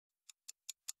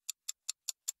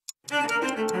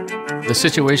The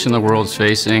situation the world's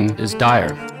facing is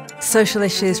dire. Social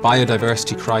issues,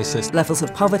 biodiversity crisis, levels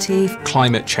of poverty,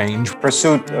 climate change,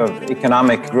 pursuit of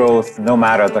economic growth no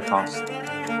matter the cost.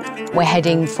 We're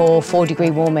heading for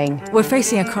 4-degree warming. We're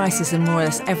facing a crisis in more or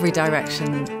less every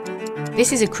direction.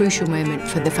 This is a crucial moment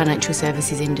for the financial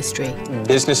services industry.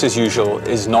 Business as usual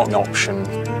is not an option.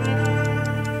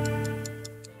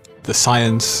 The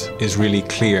science is really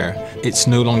clear. It's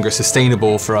no longer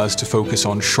sustainable for us to focus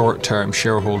on short-term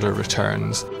shareholder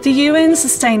returns. The UN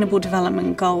Sustainable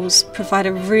Development Goals provide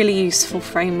a really useful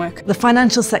framework. The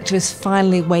financial sector is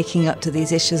finally waking up to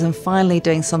these issues and finally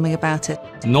doing something about it.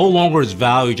 No longer is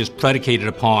value just predicated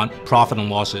upon profit and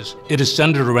losses. It is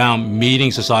centered around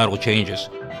meeting societal changes.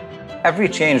 Every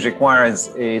change requires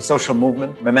a social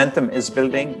movement. Momentum is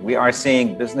building. We are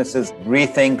seeing businesses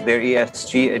rethink their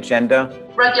ESG agenda.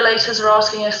 Regulators are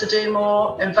asking us to do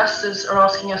more. Investors are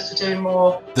asking us to do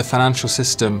more. The financial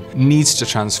system needs to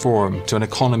transform to an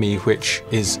economy which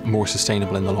is more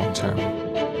sustainable in the long term.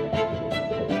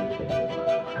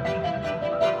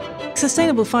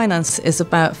 Sustainable finance is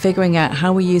about figuring out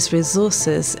how we use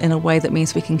resources in a way that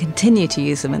means we can continue to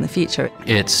use them in the future.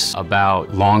 It's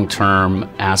about long-term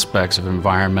aspects of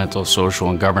environmental,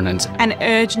 social, and governance. An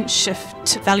urgent shift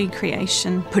to value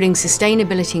creation. Putting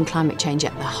sustainability and climate change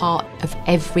at the heart of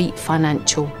every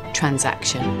financial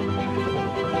transaction.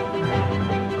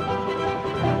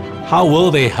 How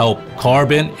will they help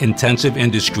carbon-intensive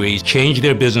industries change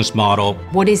their business model?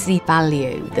 What is the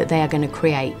value that they are going to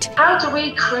create? How do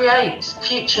we create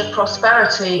future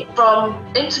prosperity from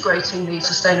integrating these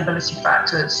sustainability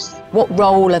factors? What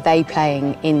role are they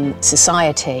playing in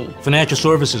society? Financial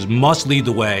services must lead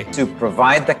the way. To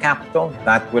provide the capital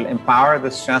that will empower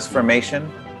this transformation,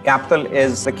 capital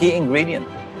is the key ingredient.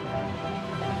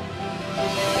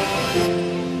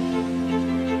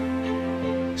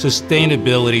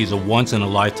 Sustainability is a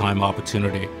once-in-a-lifetime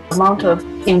opportunity. Amount of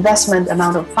investment,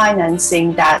 amount of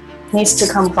financing that needs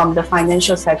to come from the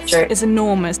financial sector is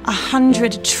enormous.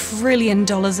 $100 trillion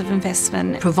of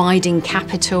investment. Providing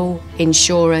capital,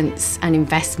 insurance and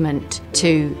investment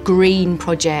to green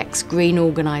projects, green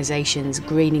organisations,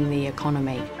 greening the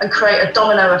economy. And create a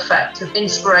domino effect of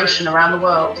inspiration around the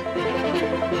world.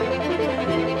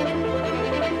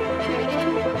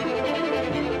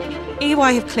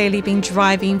 EY have clearly been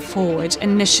driving forward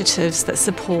initiatives that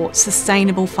support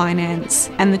sustainable finance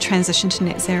and the transition to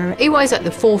net zero. EY is at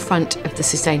the forefront of the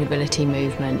sustainability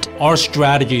movement. Our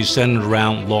strategy is centered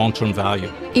around long-term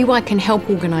value. EY can help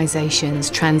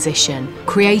organisations transition,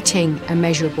 creating a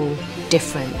measurable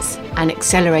difference and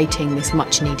accelerating this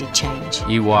much-needed change.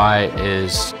 EY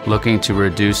is looking to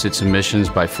reduce its emissions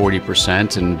by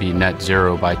 40% and be net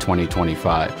zero by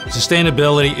 2025.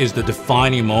 Sustainability is the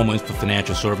defining moment for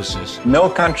financial services. No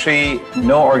country,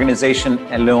 no organization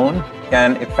alone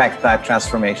can effect that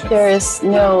transformation. There is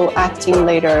no acting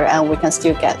later and we can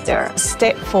still get there.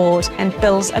 Step forward and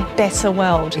build a better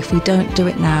world. If we don't do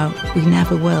it now, we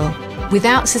never will.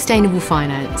 Without sustainable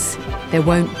finance, there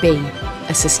won't be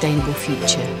a sustainable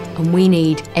future. And we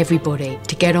need everybody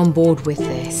to get on board with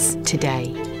this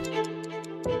today.